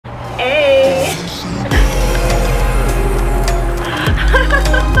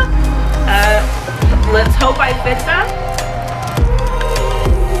hope I fit them.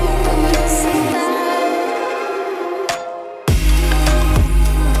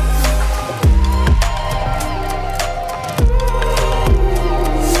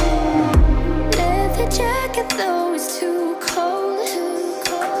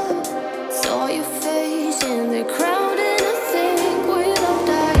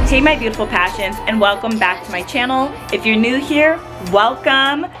 Hey my beautiful passions, and welcome back to my channel. If you're new here,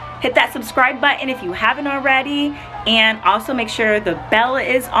 welcome. Hit that subscribe button if you haven't already, and also make sure the bell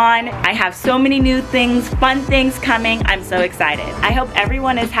is on. I have so many new things, fun things coming. I'm so excited. I hope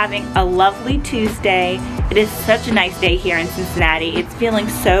everyone is having a lovely Tuesday. It is such a nice day here in Cincinnati. It's feeling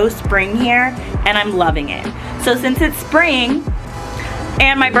so spring here, and I'm loving it. So since it's spring,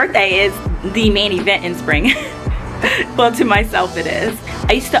 and my birthday is the main event in spring, well, to myself it is.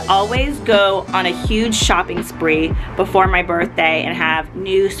 I used to always go on a huge shopping spree before my birthday and have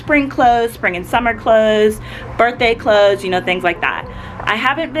new spring clothes, spring and summer clothes, birthday clothes, you know, things like that. I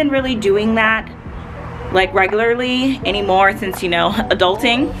haven't been really doing that like regularly anymore since, you know,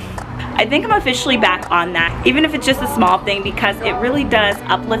 adulting. I think I'm officially back on that, even if it's just a small thing, because it really does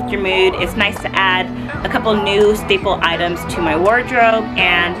uplift your mood. It's nice to add a couple new staple items to my wardrobe,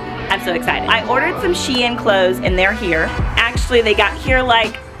 and I'm so excited. I ordered some Shein clothes and they're here. Actually, they got here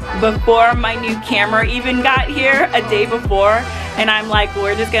like before my new camera even got here, a day before, and I'm like,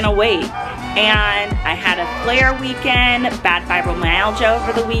 we're just gonna wait. And I had a flare weekend, bad fibromyalgia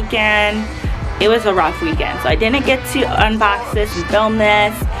over the weekend. It was a rough weekend, so I didn't get to unbox this and film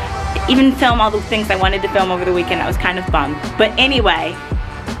this, even film all the things I wanted to film over the weekend. I was kind of bummed. But anyway,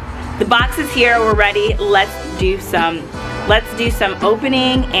 the box is here, we're ready. Let's do some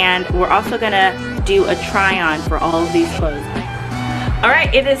opening, and we're also gonna do a try on for all of these clothes. All right,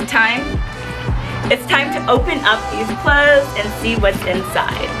 it is time. It's time to open up these clothes and see what's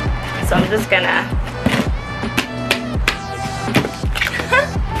inside. So I'm just gonna,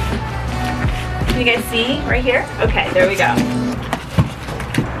 can you guys see right here? Okay, there we go.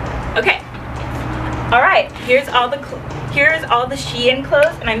 Okay, all right, here's all the Shein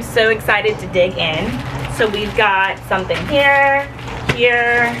clothes, and I'm so excited to dig in. So we've got something here.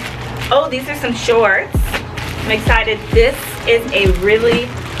 Oh, these are some shorts. I'm excited. This is a really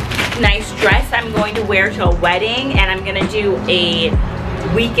nice dress I'm going to wear to a wedding, and I'm gonna do a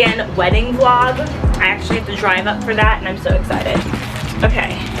weekend wedding vlog. I actually have to drive up for that, and I'm so excited.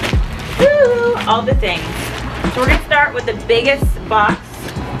 Okay, woo, all the things. So we're gonna start with the biggest box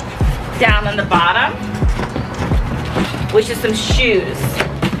down on the bottom, which is some shoes.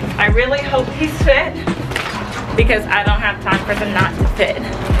 I really hope these fit, because I don't have time for them not to fit.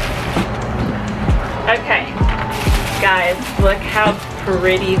 Okay, guys, look how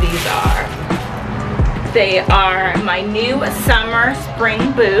pretty these are. They are my new summer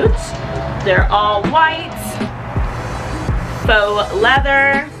spring boots. They're all white, faux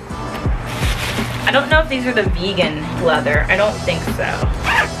leather. I don't know if these are the vegan leather. I don't think so,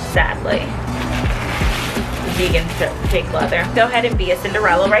 sadly. Vegan fake leather. Go ahead and be a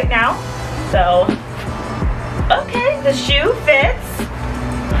Cinderella right now. So, okay, the shoe fits.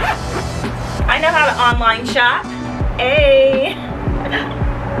 I know how to online shop. Hey.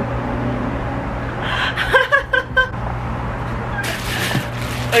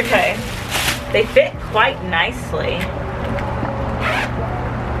 Okay, they fit quite nicely.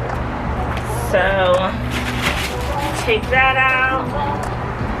 So, take that out.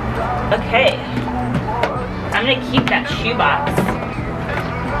 Okay, I'm gonna keep that shoe box.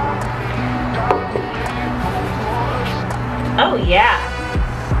 Oh yeah.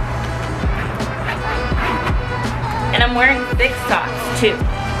 And I'm wearing thick socks too,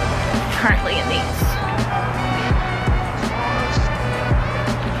 currently in these.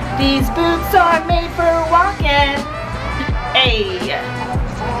 These boots are made for walking. Hey.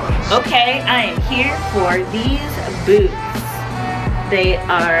 Okay, I am here for these boots. They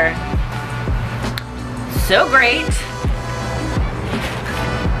are so great.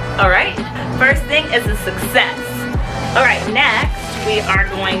 Alright, first thing is a success. Alright, next we are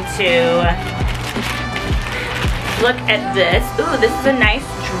going to look at this. Ooh, this is a nice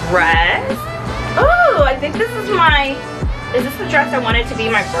dress. Ooh, I think this is is this the dress I wanted to be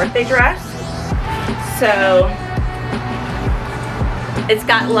my birthday dress? So, it's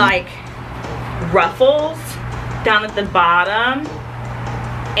got like ruffles down at the bottom,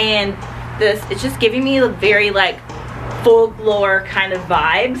 and it's just giving me a very like folklore kind of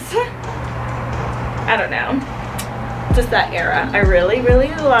vibes. I don't know, just that era. I really,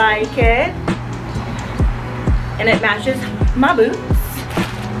 really like it, and it matches my boots.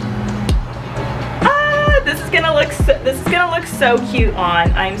 Ah, this is gonna look so cute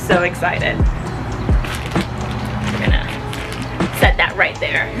on. I'm so excited. set that right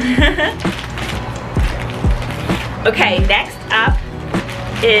there. Okay, next up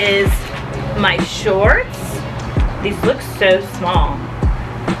is my shorts. These look so small.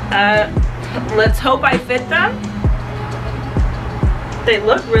 Let's hope I fit them. They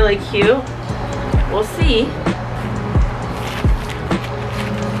look really cute. We'll see.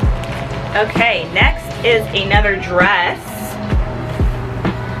 Okay, next is another dress.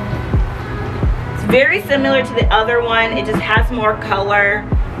 It's very similar to the other one. It just has more color.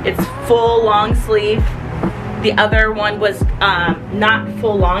 It's full long sleeve. The other one was not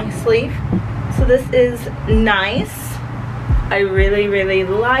full long sleeve. So this is nice. I really, really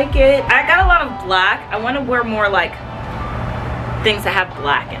like it. I got a lot of black. I want to wear more like things that have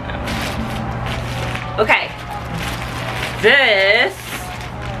black in them. Okay. This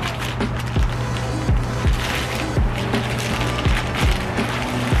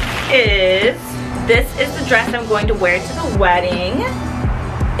is the dress I'm going to wear to the wedding.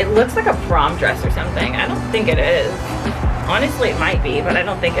 It looks like a prom dress or something. I don't think it is. Honestly, it might be, but I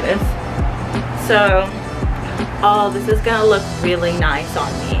don't think it is. So, oh, this is gonna look really nice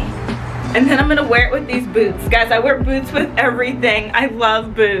on me. And then I'm gonna wear it with these boots. Guys, I wear boots with everything. I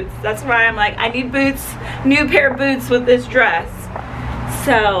love boots. That's why I'm like, I need boots, new pair of boots with this dress.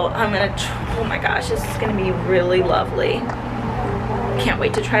 So I'm gonna, oh my gosh, this is gonna be really lovely. Can't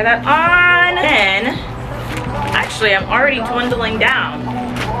wait to try that on. Then, actually, I'm already dwindling down.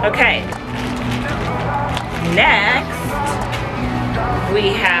 Okay. Next, we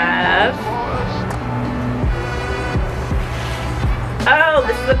have, oh,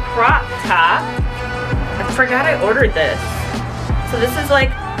 this is a crop top. I forgot I ordered this. So this is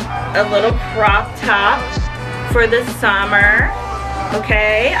like a little crop top for the summer.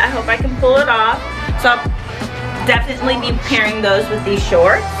 Okay, I hope I can pull it off. So I'll definitely be pairing those with these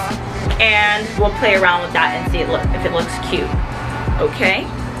shorts, and we'll play around with that and see if it looks cute. Okay.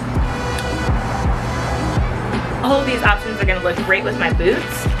 All of these options are gonna look great with my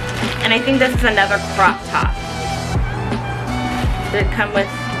boots. And I think this is another crop top. Did it come with,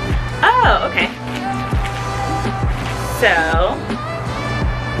 oh, okay. So,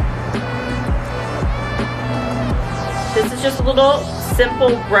 this is just a little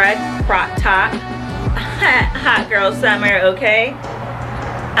simple red crop top. Hot girl summer, okay?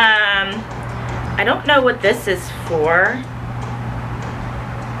 I don't know what this is for.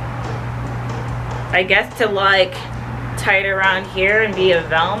 I guess to like tie it around here and be a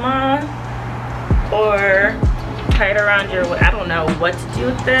Velma, or tie it around your, I don't know what to do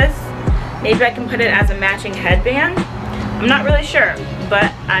with this. Maybe I can put it as a matching headband. I'm not really sure,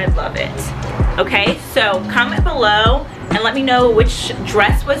 but I love it. Okay, so comment below and let me know which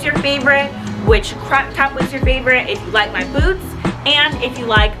dress was your favorite, which crop top was your favorite, if you like my boots, and if you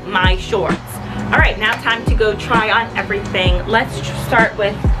like my shorts. All right, now time to go try on everything. Let's start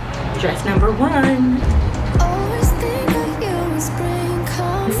with dress number 1.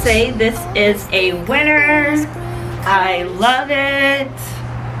 Say this is a winner. I love it.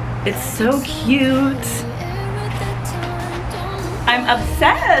 It's so cute. I'm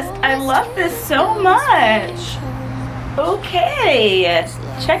obsessed. I love this so much. Okay,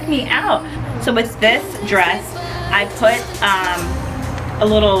 check me out. So with this dress, I put a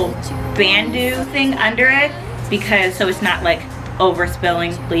little bandeau thing under it, because so it's not like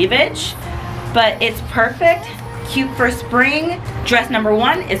overspilling cleavage, but it's perfect, cute for spring. Dress number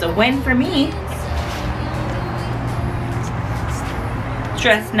 1 is a win for me.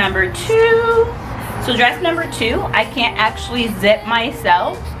 Dress number 2. So dress number 2, I can't actually zip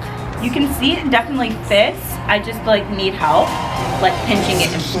myself. You can see it definitely fits. I just like need help, like pinching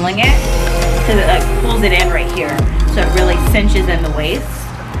it and pulling it, because it like pulls it in right here, so it really cinches in the waist.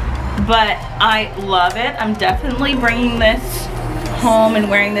 But I love it. I'm definitely bringing this home and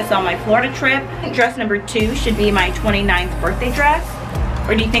wearing this on my Florida trip. Dress number 2 should be my 29th birthday dress,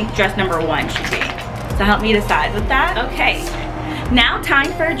 or do you think dress number 1 should be? So help me decide with that. Okay, now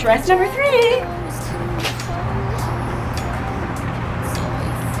time for dress number 3.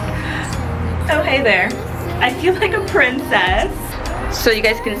 Oh, hey there. I feel like a princess. So you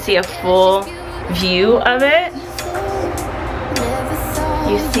guys can see a full view of it.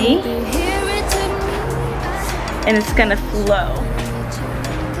 You see? And it's gonna flow.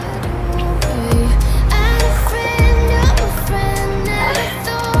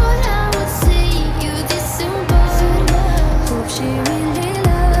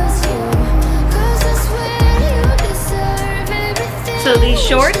 So these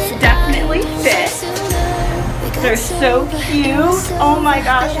shorts definitely fit. They're so cute. Oh my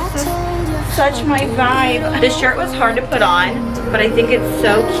gosh, this is such my vibe. This shirt was hard to put on, but I think it's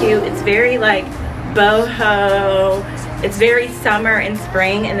so cute. It's very like boho It's very summer and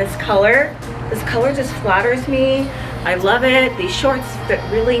spring in this color. This color just flatters me. I love it. These shorts fit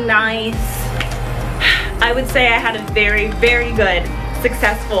really nice. I would say I had a very, very good,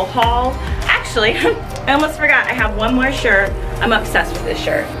 successful haul. Actually, I almost forgot, I have one more shirt. I'm obsessed with this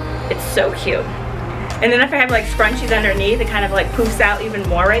shirt. It's so cute. And then if I have like scrunchies underneath, it kind of like poofs out even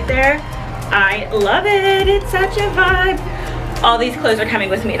more right there. I love it. It's such a vibe. All these clothes are coming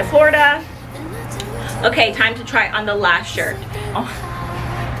with me to Florida. Okay, time to try on the last shirt. Oh.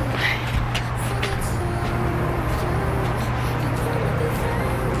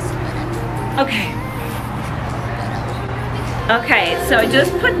 Okay. Okay, so I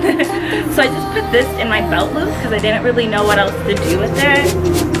just put this in my belt loop because I didn't really know what else to do with it.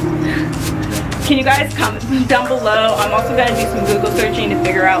 Can you guys comment down below? I'm also gonna do some Google searching to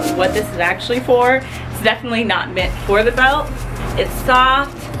figure out what this is actually for. It's definitely not meant for the belt. It's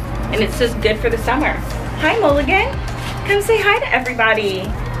soft and it's just good for the summer. Hi Mulligan, come say hi to everybody.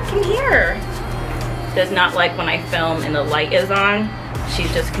 Come here. Does not like when I film and the light is on.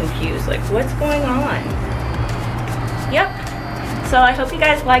 She's just confused, like what's going on? Yep. So I hope you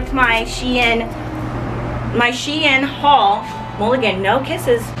guys liked my Shein haul. Mulligan, no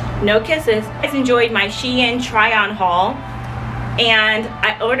kisses, no kisses. I guys enjoyed my Shein try-on haul, and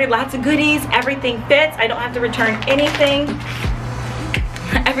I ordered lots of goodies. Everything fits. I don't have to return anything.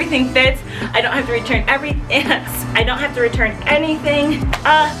 Everything fits. I don't have to return everything. I don't have to return anything.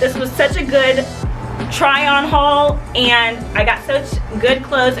 This was such a good try-on haul, and I got such good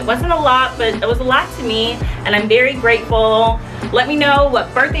clothes. It wasn't a lot, but it was a lot to me, and I'm very grateful. Let me know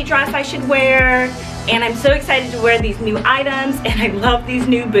what birthday dress I should wear, and I'm so excited to wear these new items, and I love these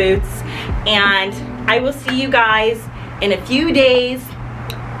new boots. And I will see you guys in a few days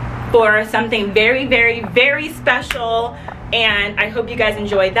for something very, very, very special, and I hope you guys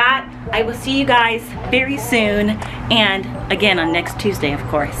enjoy that. I will see you guys very soon, and again on next Tuesday, of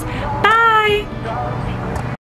course. Bye!